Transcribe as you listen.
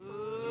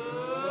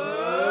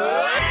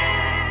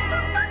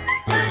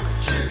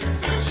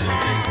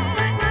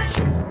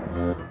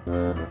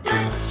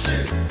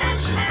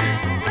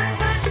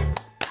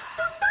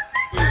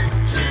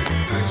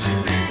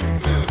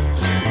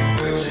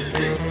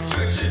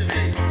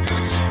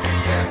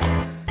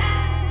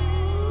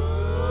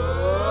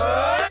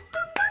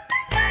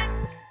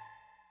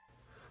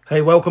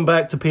Hey, welcome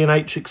back to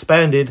P&H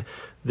Expanded.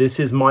 This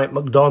is Mike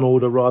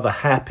McDonald, a rather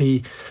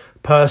happy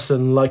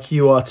person like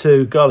you are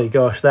too. Golly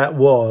gosh, that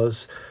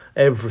was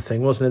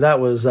everything, wasn't it? That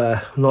was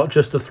not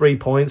just the 3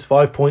 points,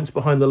 5 points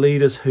behind the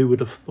leaders. Who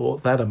would have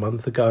thought that a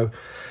month ago?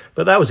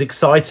 But that was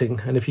exciting.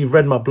 And if you've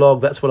read my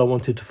blog, that's what I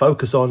wanted to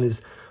focus on.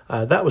 Is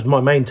that was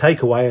my main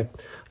takeaway.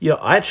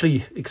 I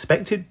actually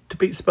expected to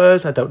beat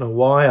Spurs. I don't know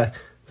why. I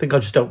think I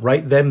just don't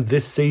rate them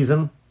this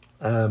season.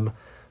 But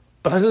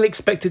I didn't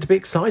expect it to be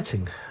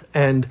exciting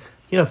and,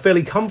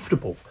 fairly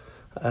comfortable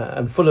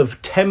and full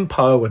of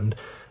tempo and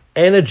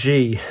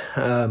energy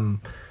and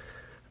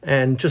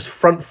just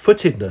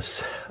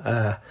front-footedness.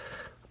 I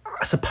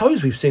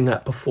suppose we've seen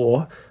that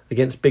before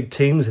against big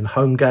teams in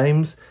home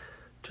games.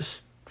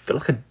 Just feel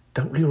like I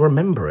don't really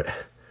remember it.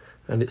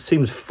 And it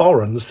seems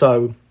foreign.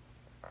 So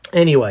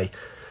anyway,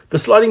 the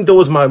sliding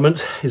doors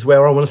moment is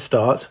where I want to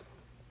start.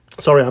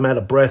 Sorry, I'm out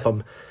of breath.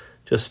 I'm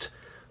just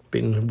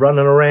been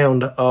running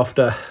around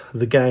after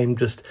the game,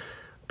 just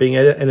being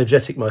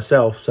energetic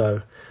myself.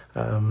 So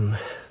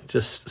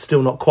just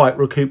still not quite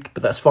recouped,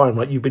 but that's fine,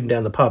 right? You've been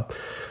down the pub.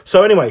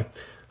 So anyway,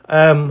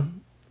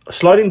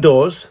 sliding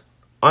doors,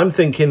 I'm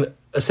thinking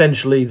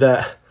essentially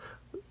that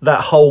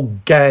whole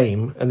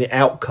game and the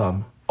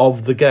outcome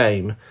of the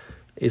game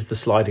is the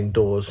sliding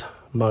doors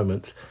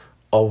moment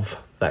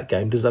of that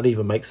game. Does that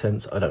even make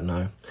sense? I don't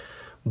know.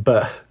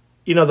 But,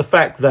 the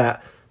fact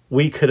that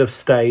we could have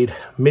stayed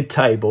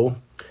mid-table,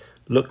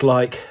 looked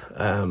like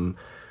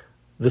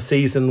the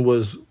season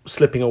was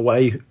slipping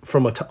away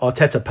from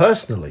Arteta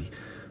personally.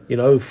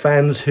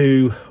 Fans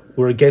who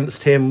were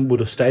against him would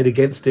have stayed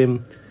against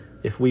him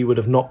if we would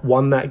have not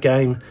won that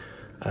game.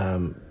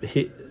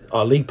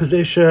 Our league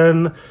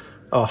position,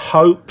 our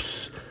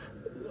hopes,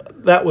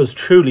 that was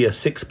truly a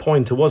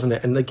 6-pointer, wasn't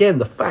it? And again,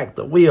 the fact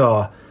that we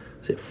are,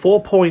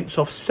 4 points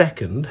off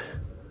second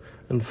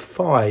and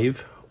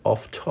 5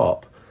 off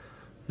top.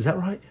 Is that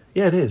right?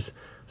 Yeah, it is.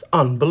 It's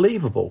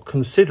unbelievable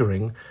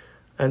considering,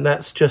 and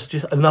that's just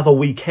another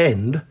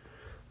weekend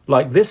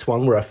like this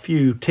one where a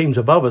few teams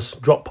above us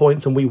drop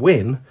points and we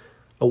win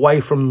away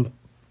from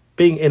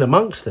being in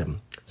amongst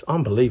them. It's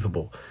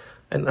unbelievable.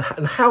 And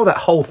how that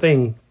whole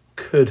thing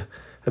could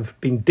have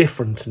been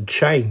different and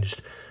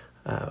changed.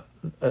 And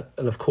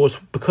of course,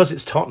 because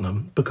it's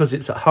Tottenham, because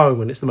it's at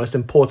home and it's the most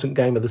important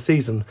game of the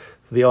season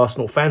for the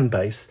Arsenal fan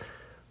base,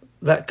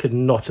 that could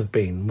not have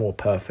been more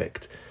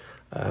perfect.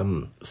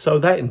 So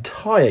that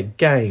entire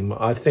game,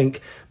 I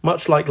think,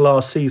 much like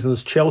last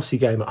season's Chelsea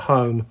game at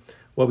home,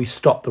 where we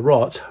stopped the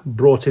rot,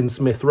 brought in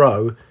Smith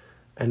Rowe,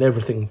 and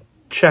everything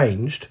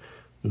changed.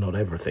 Not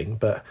everything,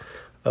 but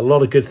a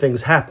lot of good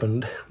things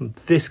happened.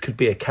 This could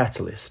be a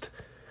catalyst.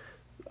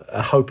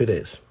 I hope it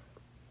is.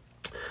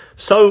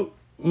 So,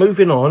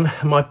 moving on,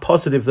 my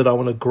positive that I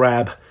want to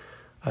grab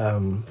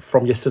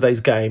from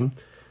yesterday's game,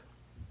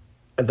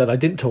 and that I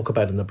didn't talk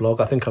about in the blog,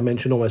 I think I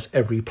mentioned almost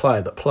every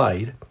player that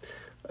played,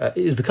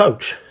 is the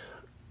coach.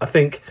 I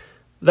think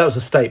that was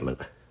a statement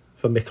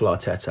for Mikel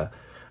Arteta.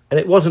 And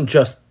it wasn't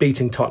just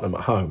beating Tottenham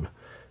at home.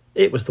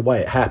 It was the way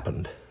it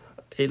happened.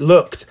 It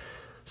looked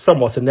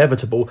somewhat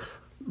inevitable.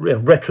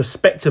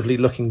 Retrospectively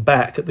looking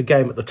back at the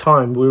game at the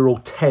time, we were all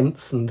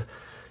tense and,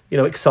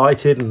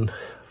 excited and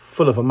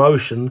full of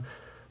emotion.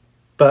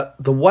 But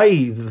the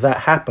way that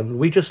happened,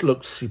 we just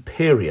looked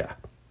superior.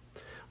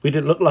 We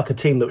didn't look like a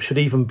team that should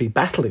even be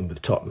battling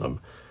with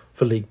Tottenham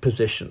for league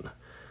position.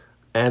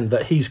 And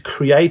that he's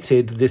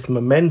created this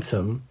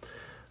momentum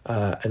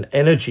and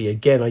energy,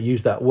 again, I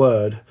use that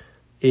word,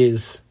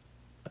 is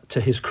to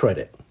his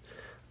credit.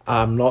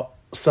 I'm not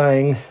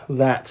saying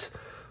that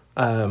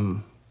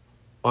I'm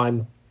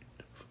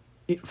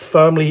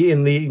firmly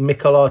in the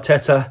Mikel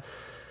Arteta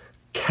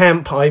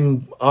camp.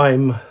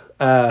 I'm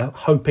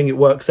hoping it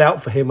works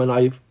out for him, and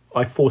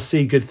I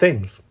foresee good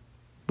things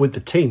with the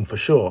team for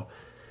sure.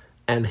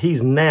 And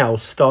he's now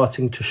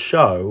starting to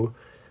show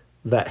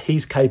that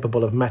he's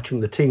capable of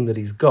matching the team that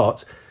he's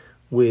got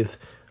with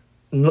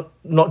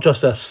not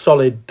just a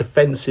solid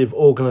defensive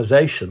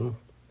organisation,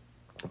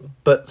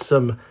 but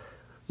some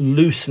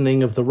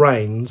loosening of the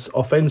reins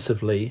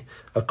offensively,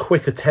 a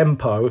quicker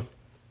tempo,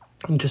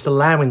 and just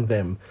allowing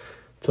them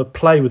to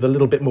play with a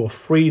little bit more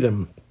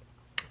freedom.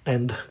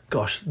 And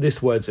gosh,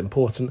 this word's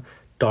important,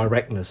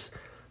 directness.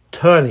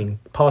 Turning,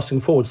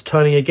 passing forwards,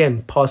 turning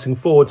again, passing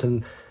forwards.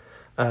 And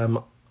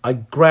I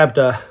grabbed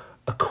a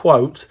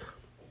quote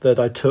that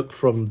I took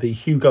from the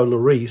Hugo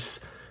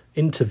Lloris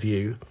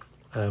interview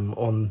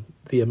on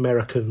the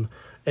American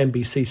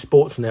NBC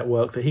Sports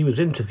Network that he was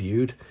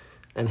interviewed.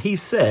 And he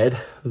said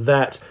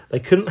that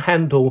they couldn't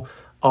handle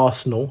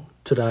Arsenal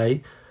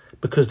today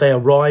because they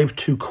arrived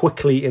too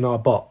quickly in our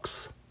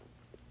box.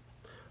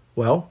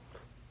 Well,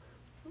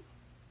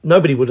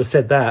 nobody would have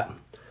said that.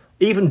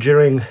 Even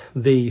during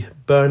the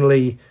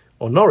Burnley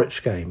or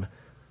Norwich game,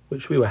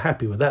 which we were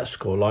happy with that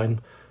scoreline,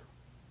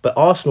 but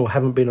Arsenal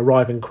haven't been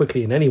arriving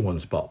quickly in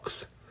anyone's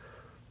box.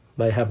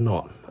 They have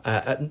not.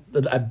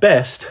 At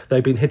best,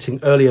 they've been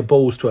hitting earlier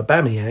balls to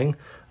Aubameyang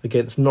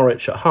against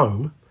Norwich at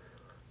home,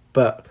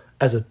 but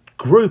as a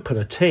group and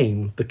a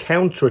team, the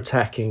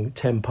counter-attacking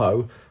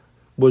tempo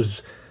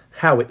was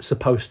how it's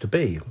supposed to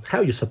be,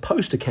 how you're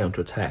supposed to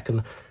counter-attack.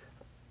 And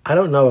I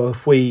don't know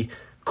if we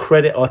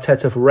credit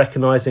Arteta for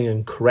recognising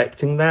and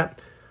correcting that,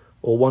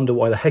 or wonder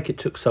why the heck it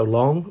took so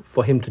long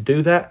for him to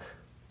do that.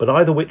 But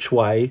either which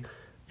way,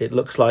 it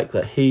looks like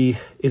that he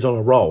is on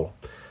a roll.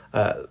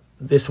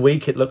 This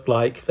week, it looked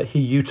like that he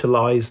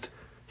utilised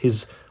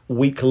his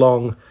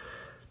week-long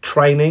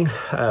training,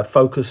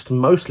 focused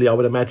mostly, I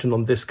would imagine,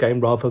 on this game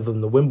rather than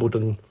the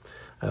Wimbledon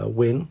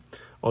win.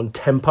 On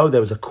tempo,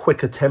 there was a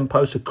quicker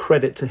tempo, so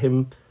credit to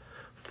him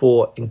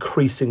for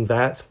increasing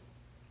that.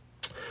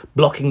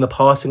 Blocking the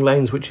passing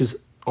lanes, which has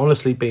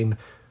honestly been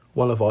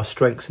one of our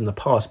strengths in the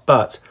past,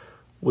 but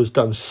was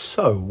done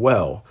so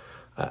well.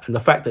 And the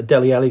fact that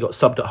Dele Alli got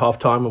subbed at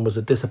half-time and was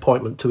a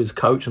disappointment to his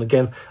coach. And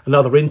again,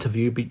 another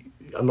interview,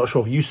 I'm not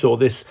sure if you saw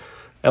this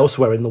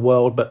elsewhere in the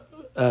world, but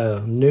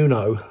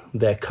Nuno,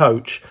 their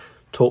coach,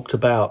 talked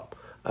about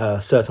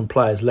certain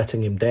players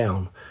letting him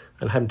down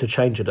and having to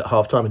change it at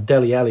half-time. And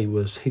Dele Alli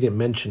he didn't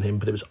mention him,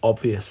 but it was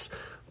obvious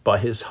by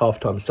his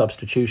half-time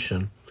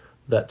substitution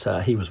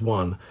that he was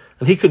one.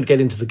 And he couldn't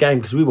get into the game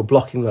because we were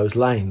blocking those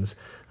lanes,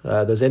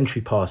 those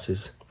entry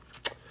passes.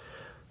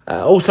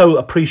 Also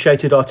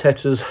appreciated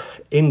Arteta's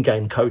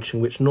in-game coaching,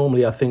 which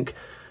normally I think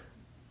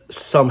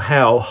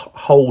somehow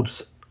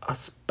holds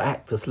us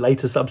back, the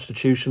later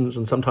substitutions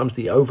and sometimes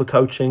the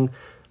over-coaching.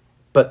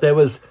 But there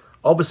was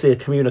obviously a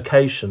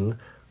communication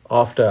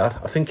after,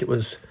 I think it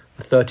was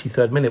the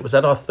 33rd minute, was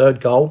that our third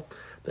goal,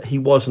 that he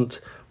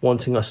wasn't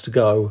wanting us to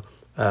go,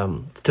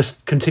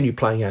 just continue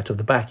playing out of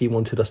the back. He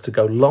wanted us to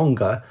go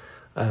longer,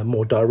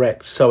 more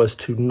direct, so as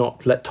to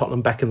not let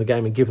Tottenham back in the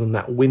game and give them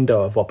that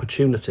window of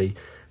opportunity.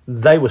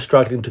 They were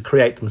struggling to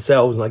create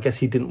themselves, and I guess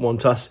he didn't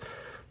want us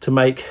to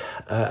make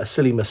a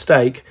silly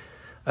mistake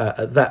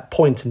at that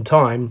point in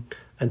time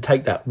and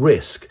take that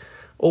risk,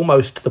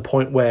 almost to the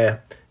point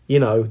where,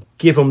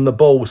 give them the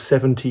ball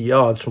 70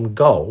 yards from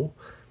goal,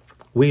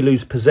 we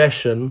lose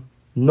possession,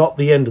 not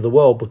the end of the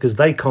world, because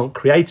they can't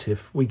create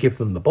if we give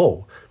them the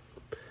ball.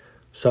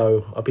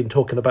 So I've been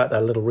talking about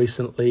that a little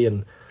recently,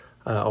 and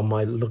on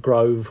my Le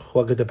Grove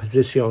Juego de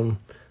Posición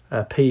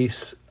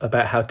piece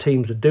about how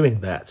teams are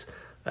doing that.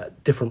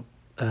 Different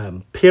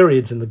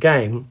periods in the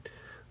game,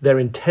 they're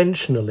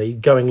intentionally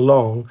going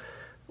long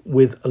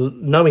with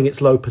knowing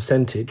it's low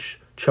percentage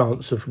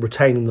chance of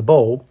retaining the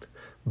ball,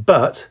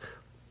 but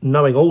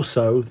knowing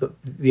also that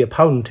the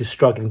opponent is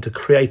struggling to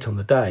create on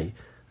the day.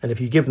 And if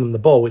you give them the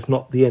ball, it's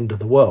not the end of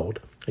the world,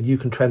 and you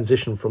can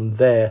transition from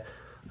their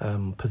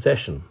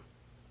possession.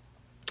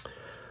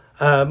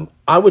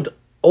 I would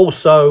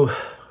also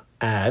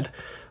add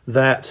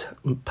that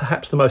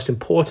perhaps the most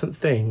important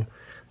thing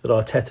that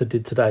Arteta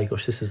did today,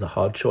 gosh, this is a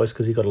hard choice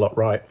because he got a lot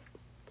right,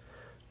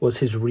 was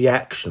his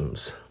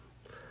reactions.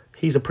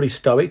 He's a pretty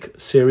stoic,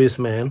 serious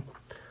man.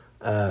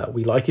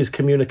 We like his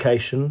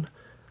communication,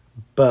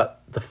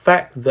 but the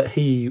fact that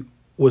he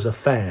was a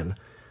fan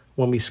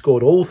when we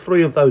scored all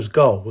three of those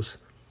goals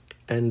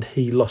and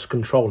he lost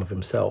control of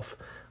himself,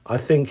 I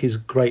think is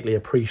greatly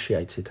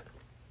appreciated.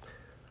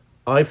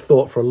 I've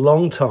thought for a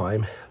long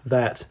time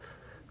that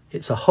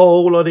it's a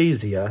whole lot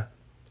easier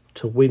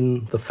to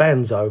win the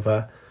fans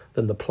over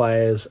than the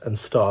players and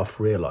staff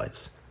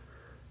realise.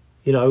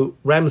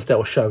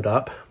 Ramsdale showed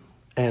up,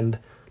 and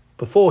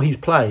before he's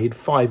played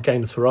 5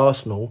 games for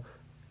Arsenal,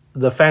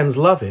 the fans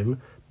love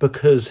him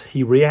because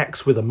he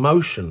reacts with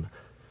emotion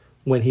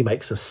when he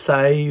makes a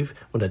save,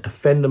 when a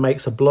defender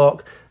makes a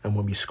block, and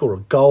when we score a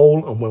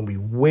goal, and when we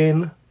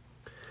win.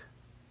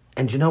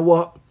 And you know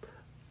what?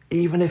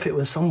 Even if it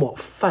was somewhat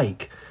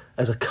fake,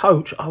 as a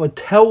coach, I would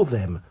tell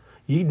them,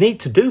 you need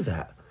to do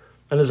that.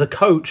 And as a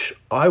coach,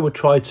 I would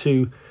try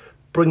to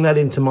bring that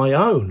into my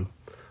own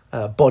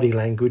body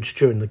language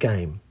during the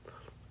game.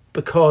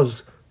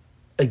 Because,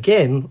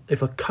 again,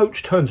 if a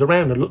coach turns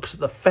around and looks at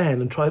the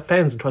fans and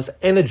tries to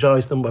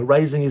energise them by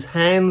raising his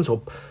hands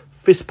or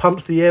fist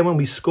pumps the air when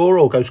we score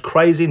or goes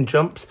crazy and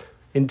jumps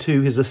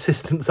into his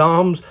assistant's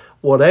arms,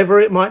 whatever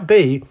it might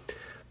be,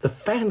 the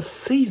fans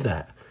see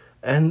that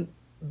and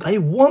they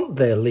want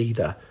their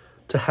leader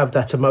to have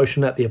that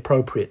emotion at the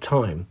appropriate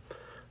time.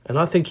 And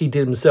I think he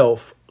did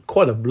himself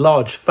quite a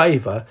large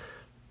favour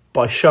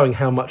by showing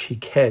how much he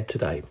cared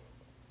today,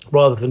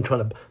 rather than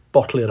trying to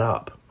bottle it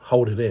up,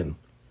 hold it in.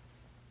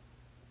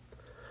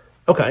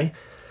 Okay,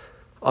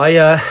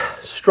 I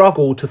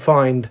struggle to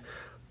find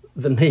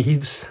the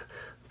needs,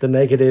 the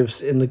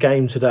negatives in the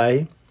game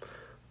today,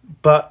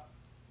 but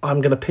I'm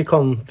going to pick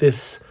on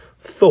this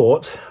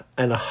thought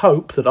and a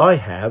hope that I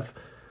have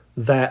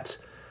that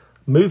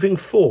moving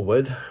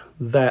forward,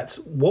 that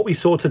what we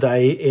saw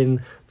today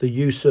in the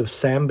use of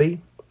Sambi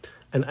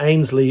and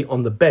Ainsley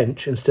on the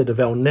bench instead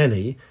of El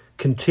Neni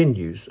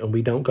continues, and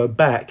we don't go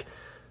back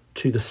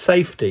to the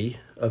safety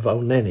of El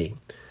Neni.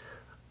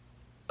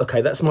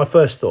 Okay, that's my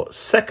first thought.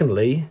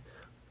 Secondly,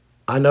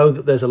 I know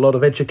that there's a lot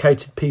of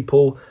educated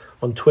people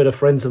on Twitter,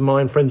 friends of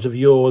mine, friends of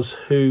yours,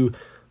 who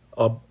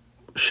are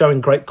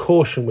showing great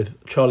caution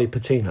with Charlie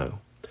Patino.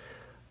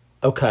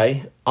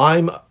 Okay,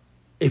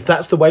 if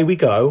that's the way we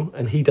go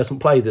and he doesn't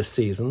play this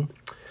season,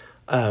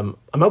 I'm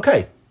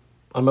okay.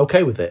 I'm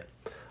okay with it.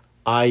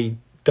 I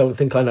don't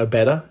think I know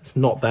better. It's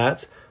not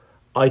that.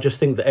 I just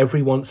think that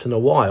every once in a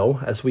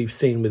while, as we've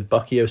seen with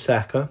Bukayo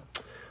Saka,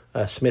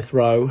 Smith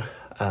Rowe,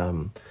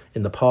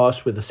 in the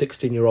past with the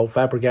 16-year-old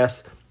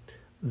Fabregas,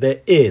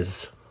 there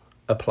is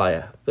a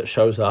player that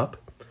shows up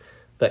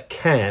that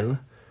can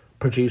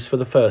produce for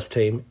the first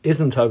team,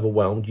 isn't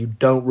overwhelmed, you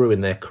don't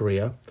ruin their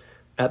career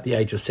at the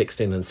age of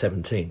 16 and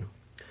 17.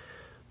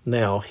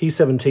 Now, he's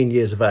 17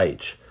 years of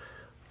age,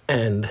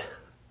 and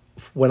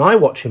when I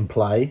watch him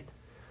play,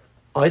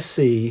 I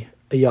see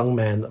a young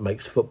man that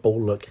makes football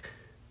look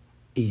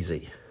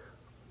easy.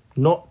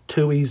 Not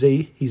too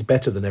easy, he's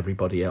better than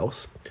everybody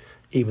else,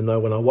 even though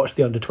when I watch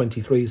the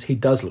under-23s, he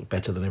does look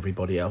better than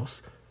everybody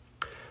else.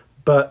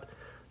 But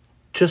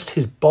just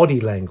his body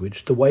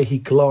language, the way he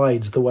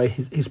glides, the way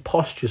his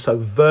posture so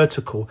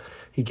vertical,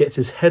 he gets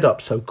his head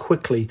up so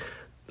quickly.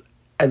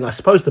 And I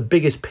suppose the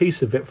biggest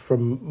piece of it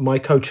from my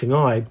coaching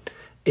eye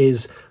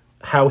is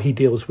how he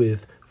deals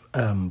with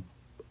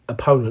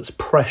opponents'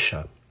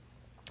 pressure.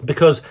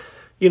 Because,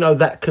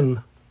 that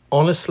can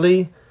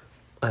honestly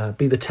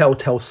be the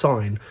telltale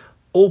sign.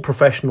 All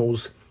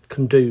professionals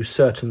can do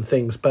certain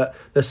things, but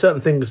there's certain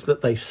things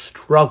that they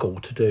struggle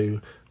to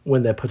do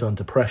when they're put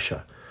under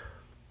pressure.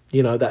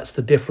 That's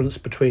the difference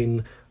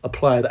between a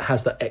player that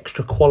has that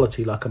extra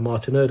quality like a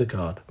Martin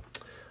Ødegaard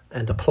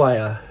and a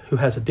player who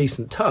has a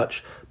decent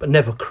touch but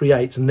never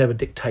creates and never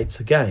dictates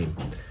a game.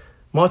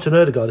 Martin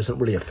Ødegaard isn't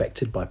really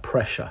affected by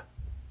pressure.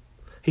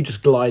 He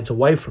just glides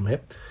away from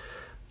it,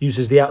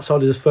 uses the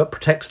outside of his foot,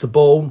 protects the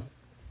ball,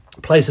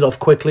 plays it off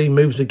quickly,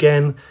 moves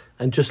again,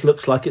 and just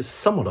looks like it's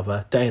somewhat of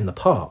a day in the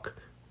park.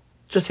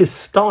 Just his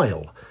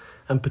style.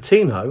 And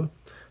Patino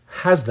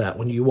has that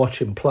when you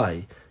watch him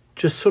play.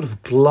 Just sort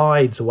of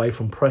glides away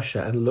from pressure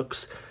and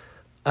looks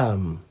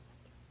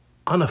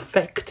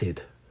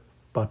unaffected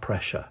by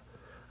pressure.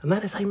 And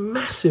that is a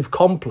massive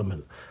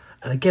compliment.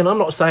 And again, I'm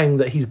not saying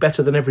that he's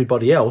better than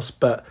everybody else,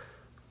 but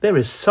there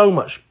is so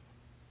much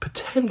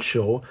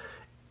potential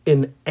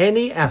in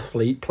any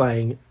athlete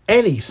playing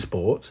any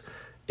sport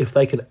if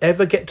they can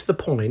ever get to the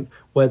point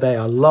where they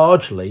are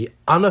largely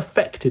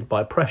unaffected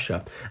by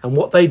pressure. And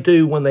what they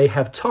do when they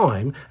have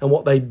time and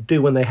what they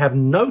do when they have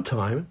no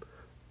time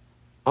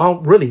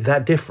aren't really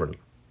that different.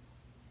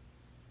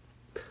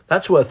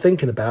 That's worth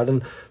thinking about.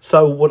 And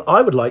so what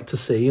I would like to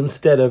see,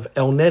 instead of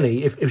El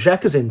Neni, if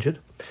Xhaka is injured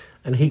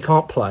and he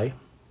can't play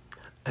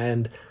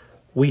and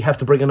we have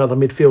to bring another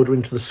midfielder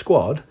into the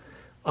squad,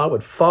 I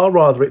would far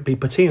rather it be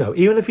Patino,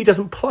 even if he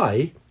doesn't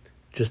play,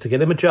 just to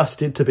get him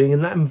adjusted to being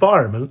in that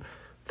environment,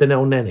 than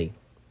El Neni.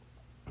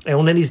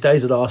 El Neni's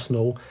days at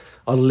Arsenal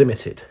are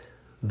limited.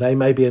 They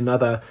may be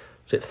another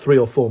 3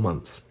 or 4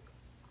 months,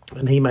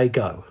 and he may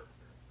go.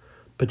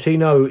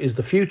 Patino is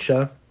the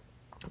future,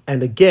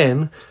 and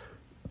again,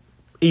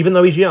 even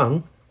though he's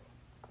young,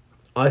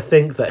 I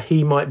think that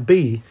he might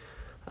be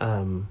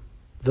the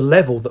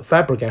level that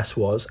Fabregas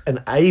was,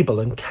 and able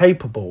and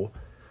capable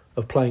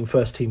of playing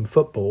first-team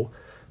football.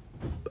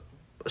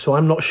 So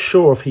I'm not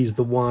sure if he's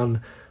the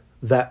one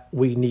that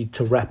we need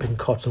to wrap in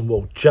cotton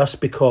wool, just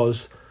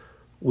because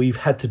we've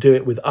had to do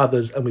it with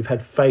others and we've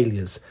had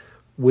failures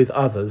with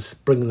others,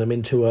 bringing them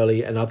in too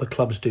early, and other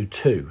clubs do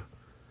too.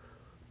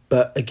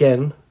 But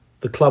again,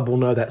 the club will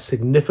know that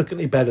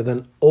significantly better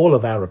than all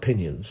of our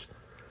opinions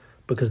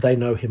because they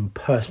know him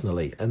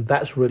personally, and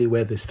that's really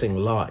where this thing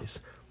lies.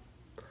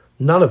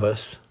 None of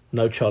us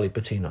know Charlie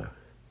Patino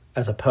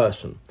as a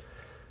person,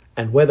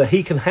 and whether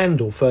he can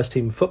handle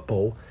first-team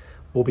football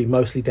will be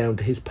mostly down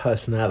to his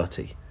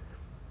personality.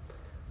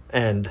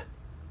 And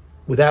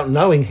without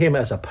knowing him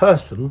as a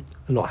person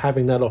and not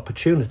having that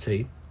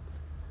opportunity,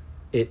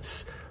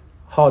 it's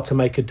hard to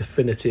make a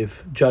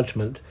definitive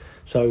judgment.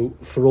 So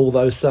for all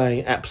those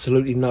saying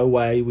absolutely no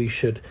way, we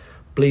should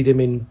bleed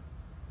him in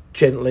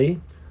gently,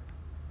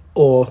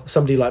 or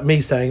somebody like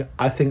me saying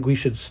I think we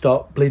should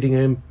start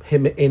bleeding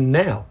him in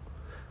now,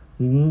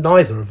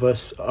 neither of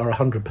us are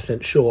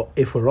 100% sure,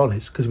 if we're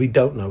honest, because we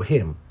don't know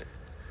him.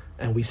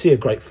 And we see a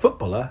great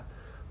footballer,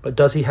 but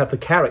does he have the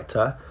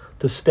character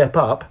to step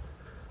up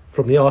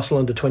from the Arsenal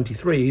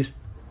under-23s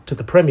to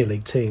the Premier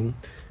League team?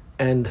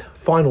 And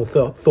final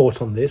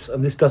thought on this,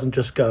 and this doesn't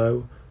just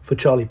go for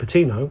Charlie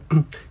Patino,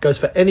 goes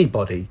for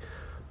anybody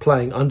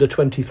playing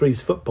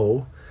under-23s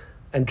football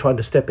and trying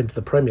to step into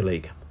the Premier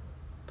League.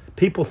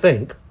 People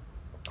think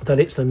that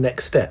it's the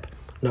next step.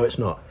 No, it's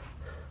not.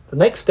 The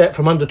next step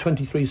from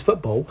under-23s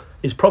football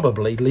is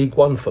probably League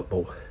One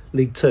football,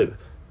 League Two.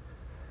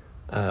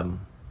 And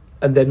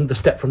then the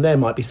step from there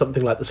might be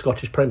something like the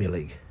Scottish Premier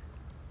League,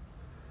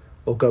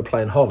 or go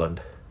play in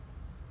Holland.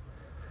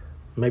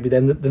 Maybe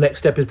then the next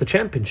step is the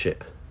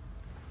Championship.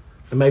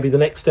 And maybe the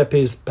next step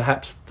is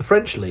perhaps the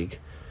French League.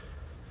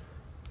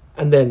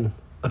 And then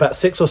about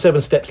 6 or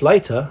 7 steps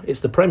later, it's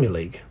the Premier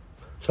League.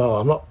 So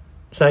I'm not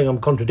saying I'm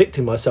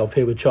contradicting myself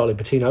here with Charlie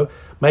Patino.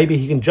 Maybe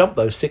he can jump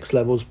those 6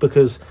 levels,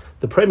 because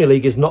the Premier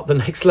League is not the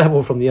next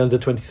level from the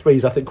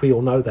under-23s. I think we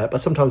all know that, but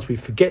sometimes we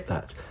forget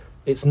that.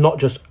 It's not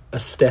just a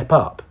step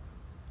up.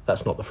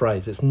 That's not the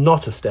phrase. It's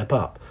not a step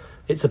up.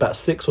 It's about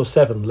 6 or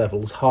 7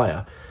 levels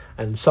higher.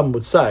 And some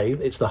would say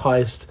it's the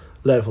highest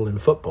level in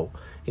football,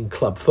 in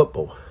club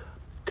football.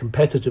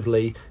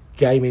 Competitively,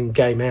 game in,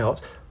 game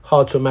out,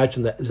 hard to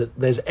imagine that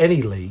there's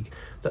any league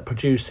that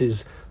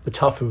produces the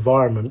tough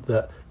environment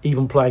that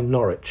even playing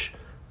Norwich,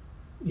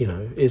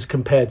 is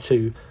compared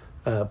to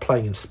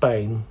playing in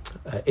Spain,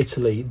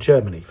 Italy,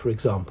 Germany, for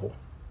example.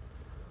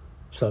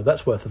 So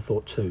that's worth a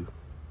thought too.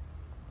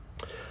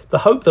 The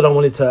hope that I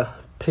wanted to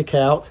pick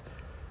out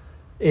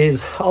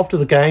is after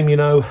the game,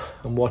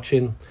 I'm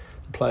watching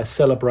the players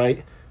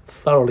celebrate,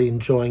 thoroughly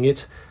enjoying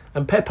it,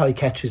 and Pepe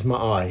catches my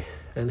eye,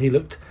 and he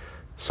looked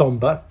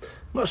sombre,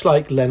 much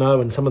like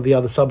Leno and some of the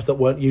other subs that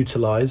weren't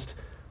utilised,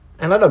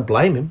 and I don't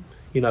blame him.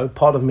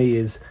 Part of me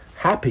is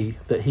happy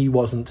that he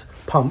wasn't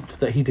pumped,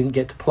 that he didn't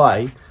get to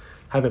play,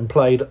 having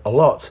played a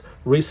lot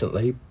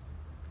recently.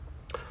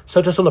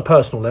 So just on a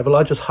personal level,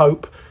 I just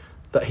hope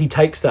that he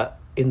takes that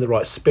in the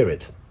right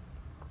spirit.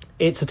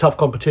 It's a tough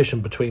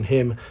competition between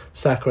him,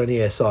 Saka and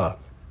ESR.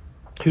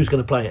 Who's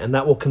going to play? And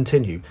that will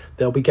continue.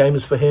 There'll be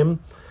games for him,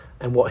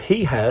 and what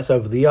he has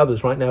over the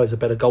others right now is a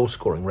better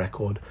goal-scoring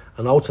record,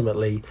 and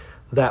ultimately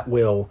that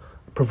will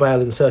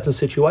prevail in certain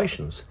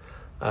situations.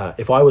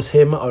 If I was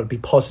him, I would be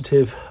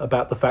positive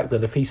about the fact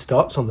that if he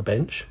starts on the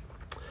bench,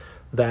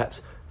 that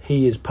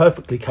he is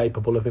perfectly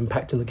capable of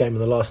impacting the game in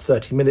the last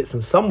 30 minutes,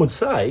 and some would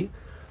say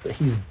that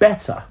he's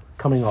better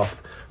coming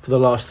off for the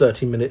last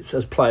 30 minutes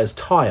as players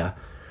tire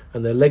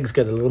and their legs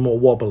get a little more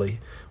wobbly.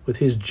 With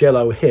his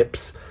jello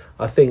hips,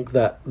 I think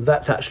that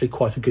that's actually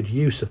quite a good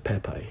use of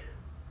Pepe.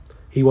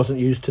 He wasn't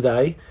used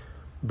today,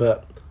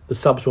 but the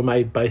subs were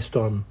made based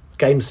on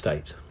game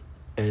state,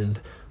 and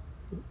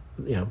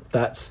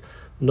that's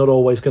not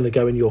always going to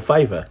go in your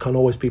favour, can't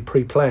always be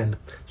pre-planned.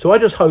 So I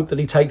just hope that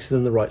he takes it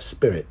in the right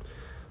spirit.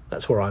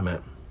 That's where I'm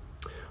at.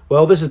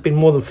 Well, this has been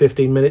more than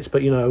 15 minutes,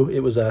 but it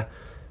was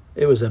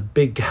a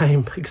big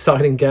game,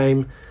 exciting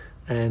game,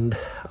 and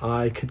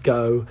I could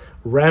go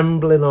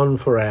rambling on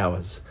for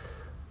hours,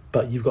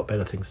 but you've got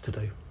better things to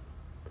do.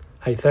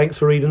 Hey, thanks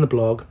for reading the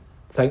blog.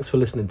 Thanks for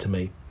listening to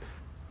me.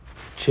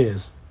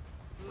 Cheers.